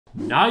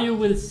Now you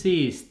will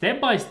see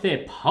step by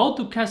step how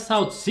to cash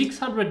out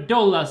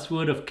 $600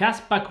 worth of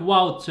cashback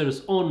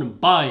vouchers on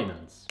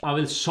Binance. I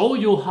will show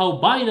you how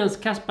Binance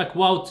Cashback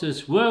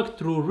Vouchers work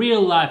through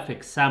real life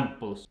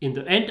examples. In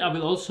the end, I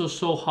will also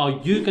show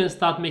how you can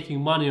start making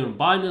money on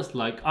Binance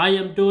like I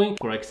am doing.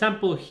 For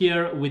example,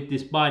 here with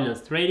this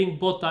Binance trading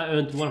bot I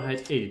earned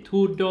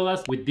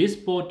 $182. With this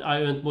bot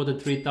I earned more than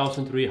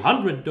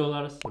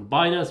 $3,300. On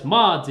Binance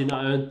margin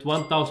I earned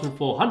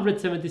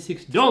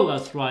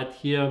 $1,476 right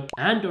here.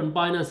 And on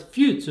Binance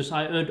futures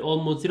I earned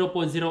almost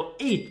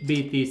 0.08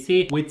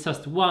 BTC with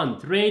just one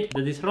trade.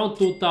 That is around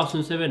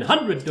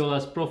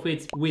 $2,700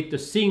 profits with a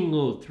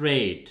single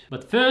trade.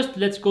 But first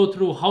let's go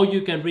through how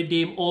you can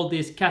redeem all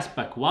these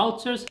cashback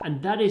vouchers,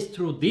 and that is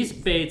through this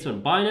page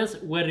on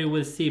Binance where you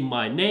will see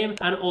my name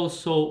and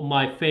also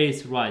my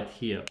face right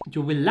here.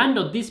 You will land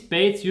on this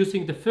page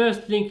using the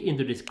first link in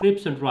the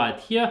description right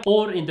here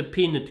or in the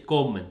pinned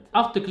comment.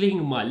 After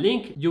clicking my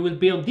link you will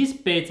be on this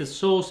page that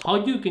shows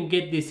how you can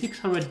get these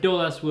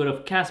 $600 worth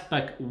of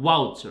cashback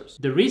vouchers.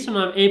 The reason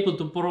I'm able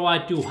to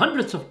provide you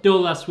hundreds of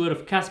dollars worth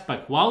of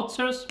cashback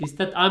vouchers is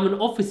that I'm an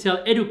official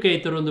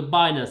educator on the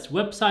Binance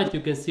website.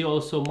 You can see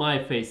also my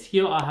face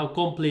here. I have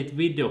complete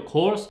video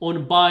course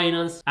on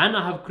Binance and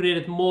I have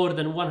created more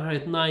than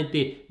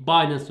 190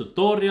 Binance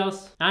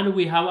tutorials, and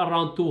we have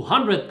around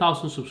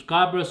 200,000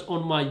 subscribers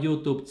on my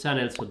YouTube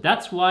channel. So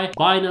that's why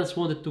Binance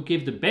wanted to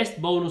give the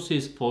best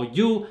bonuses for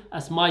you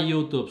as my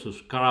YouTube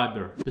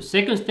subscriber. The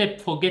second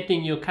step for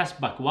getting your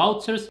cashback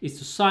vouchers is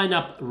to sign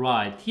up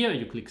right here.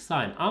 You click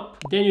sign up,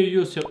 then you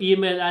use your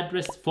email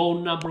address,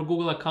 phone number,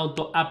 Google account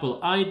or Apple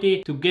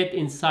ID to get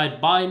inside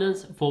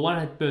Binance for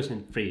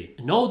 100% free.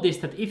 Notice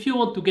that if you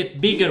want to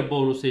get bigger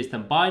bonuses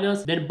than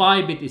Binance, then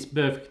Bybit is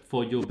perfect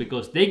for you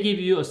because they give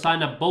you a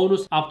sign up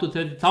bonus up to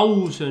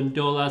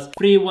 $30,000,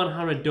 free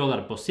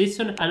 $100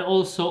 position, and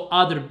also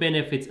other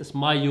benefits as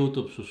my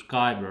YouTube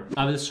subscriber.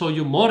 I will show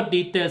you more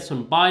details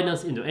on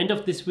Binance in the end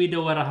of this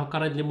video, where I have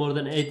currently more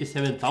than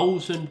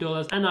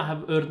 $87,000 and I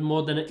have earned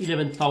more than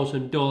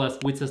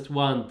 $11,000 with just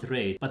one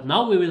trade. But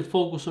now we will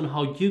focus on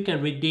how you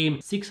can redeem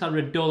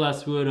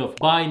 $600 worth of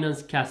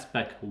Binance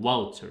Cashback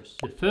Vouchers.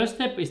 The first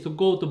step is to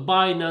go to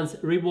Binance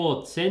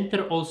Reward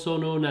Center, also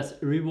known as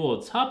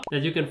Rewards Hub,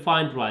 that you can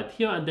find right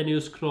here, and then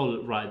you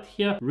scroll right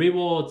here,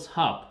 Rewards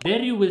Hub.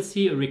 There you will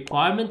see a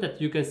requirement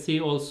that you can see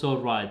also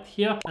right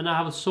here, and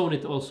I have shown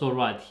it also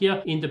right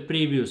here in the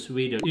previous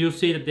video. You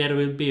see that there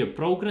will be a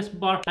progress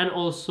bar and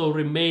also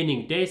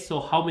remaining days, so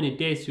how many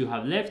days you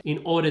have left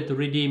in order to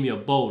redeem your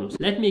bonus.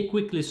 Let me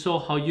quickly show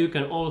how you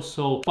can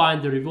also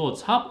find the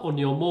Rewards Hub on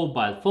your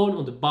mobile phone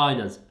on the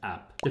Binance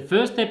app. The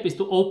first step is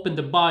to open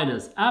the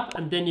Binance app,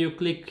 and then you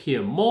click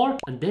here more,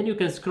 and then you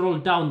can scroll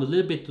down a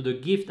little bit to the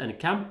gift and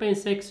campaign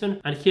section,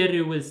 and here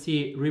you will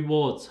see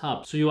Rewards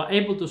Hub. So you are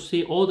able to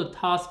see all the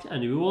tasks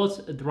and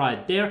rewards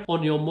right there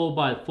on your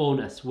mobile phone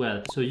as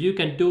well. So you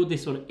can do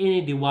this on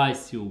any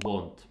device you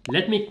want.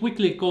 Let me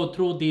quickly go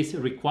through these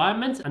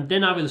requirements and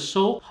then I will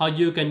show how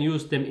you can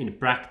use them in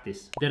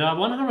practice. There are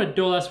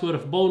 $100 worth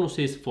of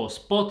bonuses for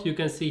spot. You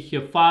can see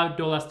here $5,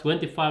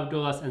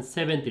 $25 and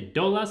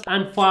 $70,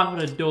 and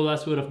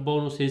 $500 worth of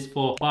bonuses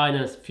for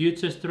Binance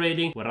futures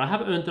trading, where I have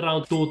earned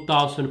around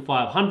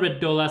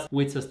 $2,500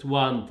 with just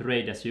one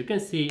trade, as you can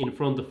see in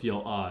front of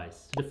your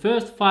eyes. The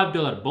first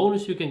 $5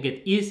 bonus you can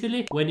get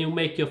easily when you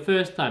make your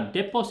first time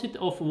deposit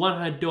of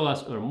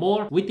 $100 or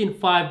more within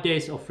 5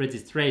 days of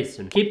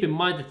registration. Keep in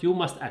mind that you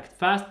must act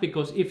fast,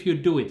 because if you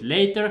do it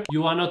later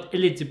you are not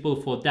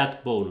eligible for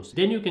that bonus.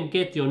 Then you can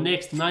get your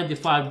next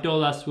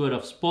 $95 worth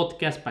of spot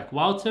cashback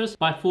vouchers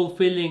by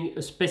fulfilling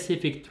a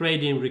specific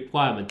trading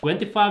requirement.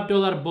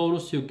 $25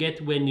 bonus you get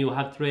when you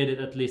have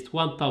traded at least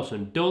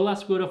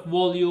 $1,000 worth of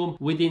volume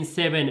within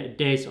 7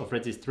 days of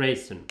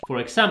registration. For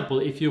example,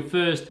 if you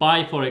first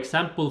buy, for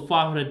example,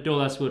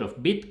 $500 worth of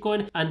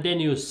Bitcoin and then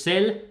you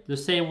sell the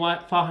same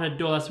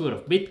 $500 worth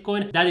of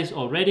Bitcoin, that is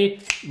already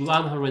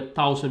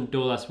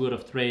 $100,000 worth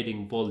of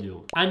trading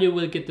volume. And you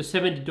will get the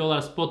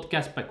 $70 spot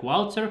cashback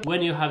voucher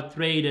when you have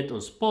traded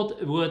on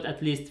spot worth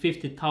at least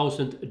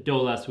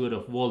 $50,000 worth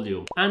of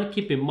volume. And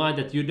keep in mind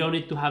that you don't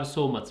need to have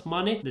so much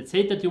money. Let's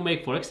say that you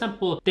make, for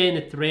example, 10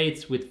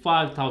 trades with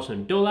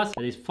 $5,000,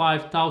 that is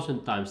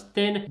 5,000 times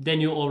 10, then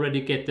you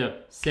already get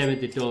the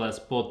 $70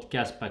 spot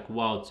cashback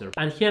voucher.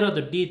 And here are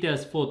the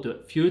details for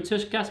the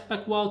futures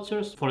cashback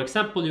vouchers. For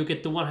example, you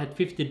get the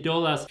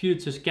 $150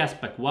 futures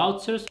cashback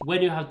vouchers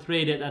when you have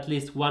traded at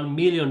least $1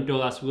 million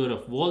worth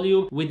of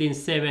volume within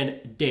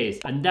 7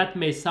 days. And that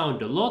may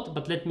sound a lot,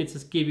 but let me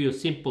just give you a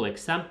simple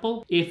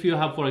example. If you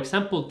have, for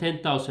example,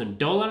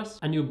 $10,000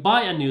 and you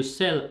buy and you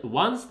sell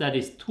once, that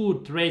is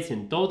 2 trades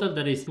in total,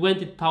 that is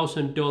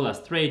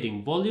 $20,000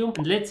 trading volume,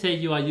 and let's say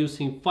you are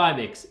using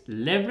 5x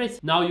leverage,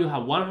 now you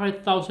have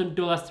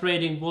 $100,000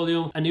 trading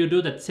volume, and you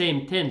do that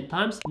same 10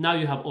 times, now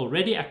you have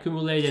already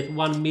accumulated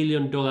 $1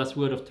 million worth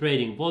of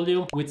trading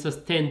volume with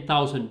just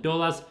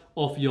 $10,000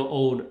 of your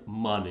own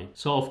money.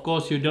 So of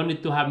course you don't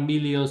need to have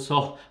millions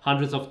or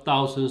hundreds of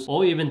thousands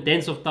or even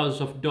tens of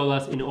thousands of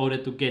dollars in order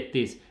to get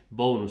this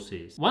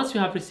bonuses. Once you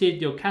have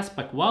received your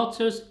cashback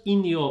vouchers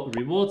in your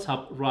rewards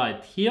hub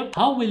right here,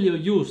 how will you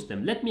use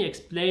them? Let me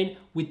explain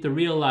with the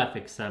real life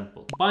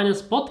example. Binance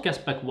Spot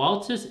cashback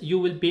vouchers you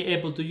will be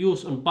able to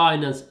use on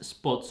Binance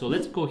Spot. So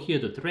let's go here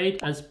to trade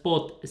and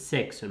spot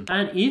section.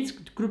 And each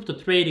crypto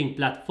trading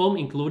platform,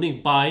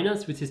 including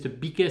Binance, which is the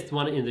biggest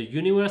one in the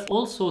universe,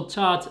 also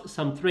charge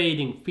some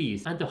trading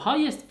fees. And the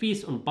highest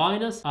fees on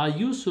Binance are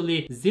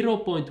usually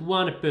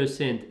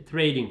 0.1%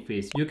 trading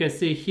fees. You can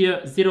see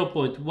here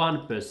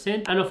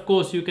 0.1%. And of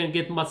course you can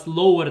get much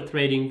lower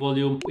trading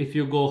volume if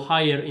you go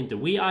higher in the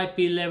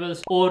VIP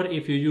levels, or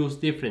if you use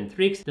different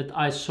tricks that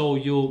I show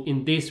you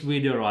in this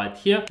video right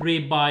here.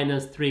 3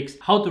 Binance tricks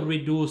how to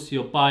reduce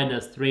your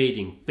Binance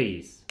trading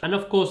fees. And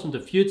of course on the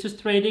futures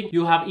trading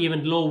you have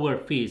even lower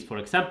fees. For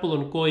example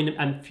on coin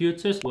and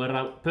futures, where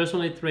I'm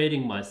personally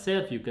trading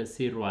myself, you can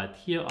see right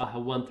here I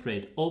have one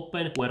trade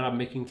open where I'm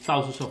making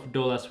thousands of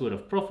dollars worth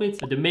of profits,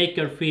 and the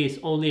maker fee is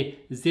only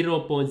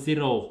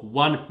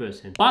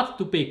 0.01%. But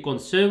to be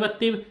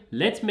conservative,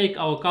 let's make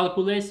our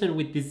calculation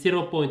with the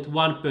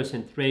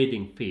 0.1%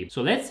 trading fee.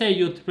 So let's say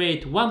you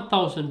trade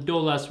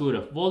 $1,000 worth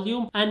of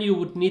volume and you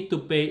would need to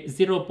pay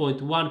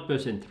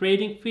 0.1%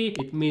 trading fee.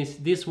 It means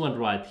this one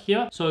right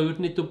here. So you would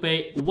need to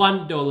pay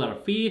 $1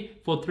 fee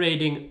for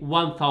trading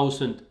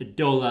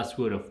 $1,000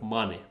 worth of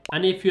money.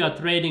 And if you are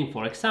trading,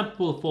 for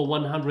example, for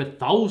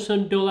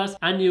 $100,000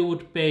 and you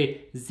would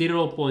pay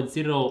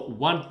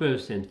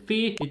 0.01%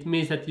 fee, it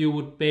means that you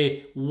would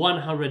pay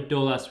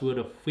 $100 worth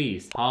of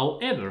fees.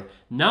 However,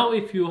 now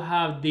if you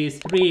have these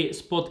 3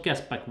 spot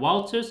cashback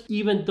vouchers,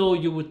 even though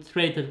you would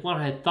trade at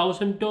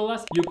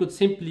 $100,000, you could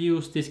simply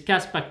use these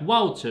cashback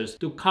vouchers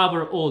to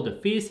cover all the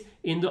fees.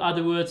 In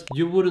other words,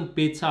 you wouldn't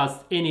be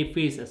charged any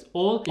fees at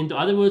all. In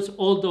other words,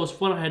 all those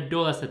 $100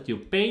 that you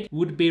paid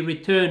would be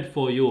returned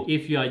for you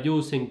if you are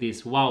using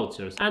these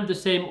vouchers. And the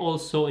same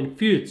also in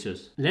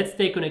futures. Let's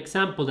take an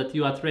example that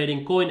you are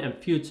trading coin and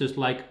futures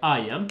like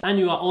I am, and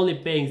you are only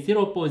paying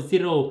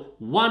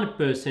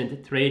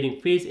 0.01% trading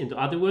fees. In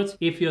other words,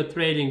 if your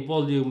trading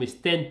volume is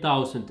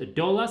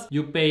 $10,000,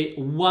 you pay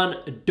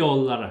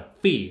 $1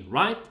 fee,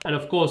 right? And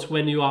of course,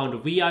 when you are on the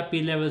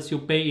VIP levels, you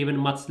pay even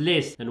much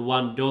less than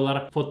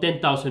 $1 for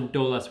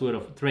 $10,000 worth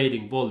of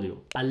trading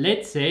volume. And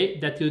let's say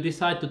that you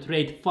decide to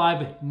trade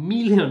 $5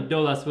 million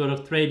worth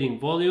of trading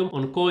volume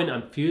on coin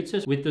and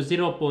futures with the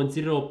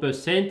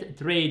 0.0%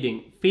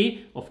 trading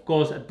fee. Of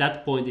course, at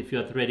that point, if you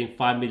are trading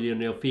 5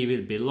 million, your fee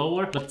will be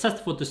lower. But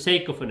just for the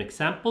sake of an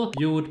example,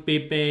 you would be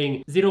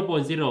paying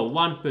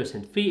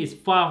 0.01% fee is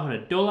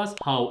 $500.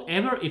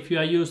 However, if you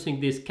are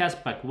using these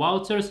cashback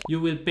vouchers, you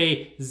will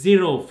pay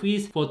 0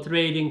 fees for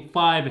trading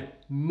 $5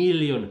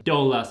 million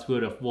worth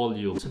of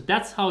volume. So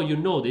that's how you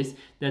notice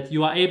that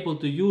you are able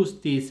to use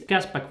these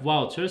cashback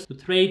vouchers to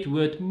trade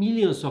worth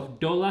millions of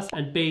dollars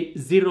and pay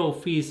 0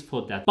 fees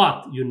for that.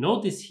 But you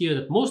notice here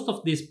that most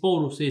of these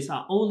bonuses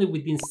are only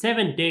within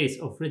 7 days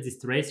of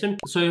registration,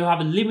 so you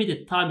have a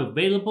limited time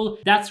available.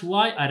 That's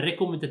why I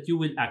recommend that you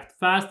will act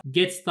fast,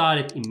 get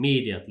started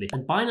immediately.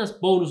 And Binance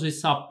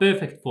bonuses are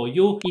perfect for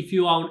you if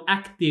you are an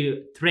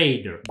active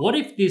trader. What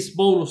if these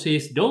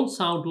bonuses don't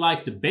sound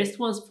like the best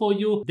ones for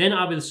you? Then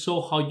I will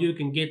show how you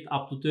can get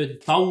up to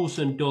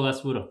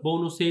 $30,000 worth of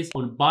bonuses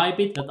on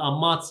Bybit that are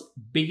much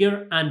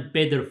bigger and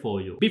better for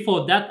you.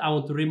 Before that, I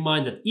want to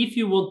remind that if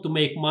you want to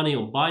make money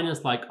on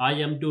Binance like I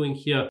am doing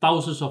here,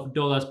 thousands of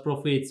dollars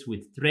profits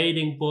with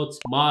trading bots,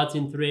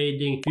 margin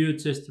trading,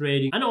 futures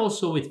trading, and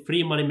also with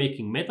free money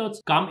making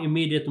methods, come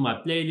immediately to my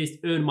playlist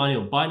Earn Money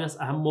on Binance.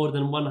 I have more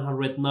than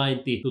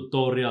 190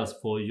 tutorials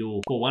for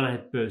you for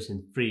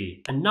 100%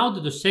 free. And now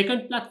to the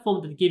second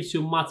platform that gives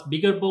you much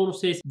bigger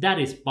bonuses, that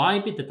is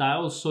Bybit, that I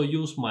also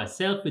use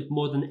myself with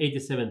more than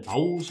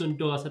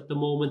 $87,000 at the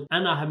moment,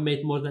 and I have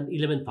made more than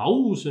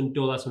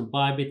 $11,000 on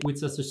Bybit with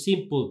just a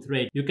simple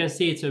trade. You can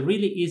see it's a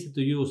really easy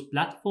to use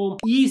platform,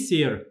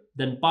 easier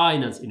than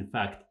Binance. In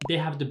fact, they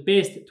have the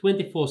best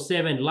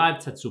 24/7 live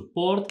chat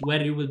support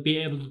where you will be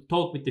able to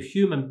talk with the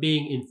human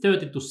being in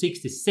 30 to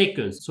 60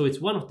 seconds. So it's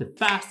one of the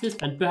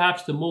fastest and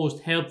perhaps the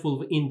most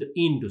helpful in the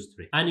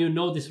industry. And you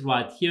notice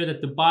right here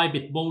that the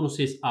Bybit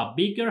bonuses are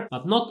bigger,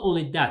 but not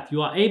only that,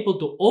 you are able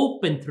to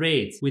open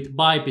trades with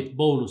Bybit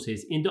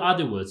bonuses. In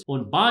other words,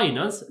 on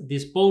Binance,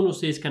 these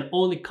bonuses can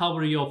only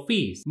cover your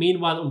fees.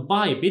 Meanwhile, on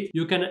Bybit,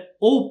 you can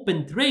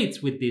open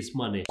trades with this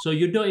money. So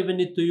you don't even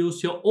need to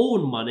use your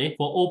own money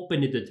for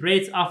opening the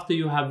trades after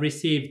you have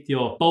received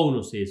your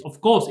bonuses.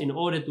 Of course, in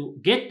order to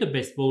get the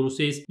best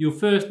bonuses, you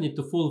first need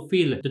to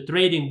fulfill the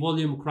trading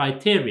volume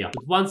criteria.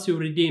 But once you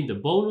redeem the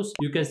bonus,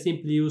 you can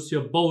simply use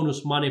your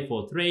bonus money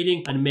for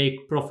trading and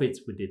make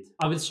profits with it.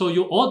 I will show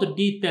you all the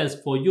details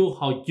for you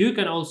how you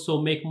can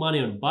also make money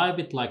on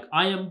Bybit like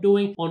I am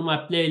doing on my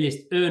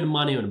playlist Earn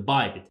Money on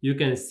Bybit. You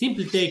can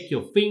simply take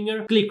your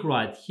finger, click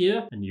right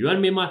here, and you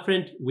and me, my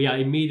friend, we are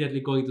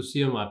immediately going to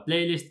see on my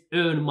playlist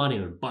Earn Money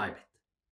on Bybit.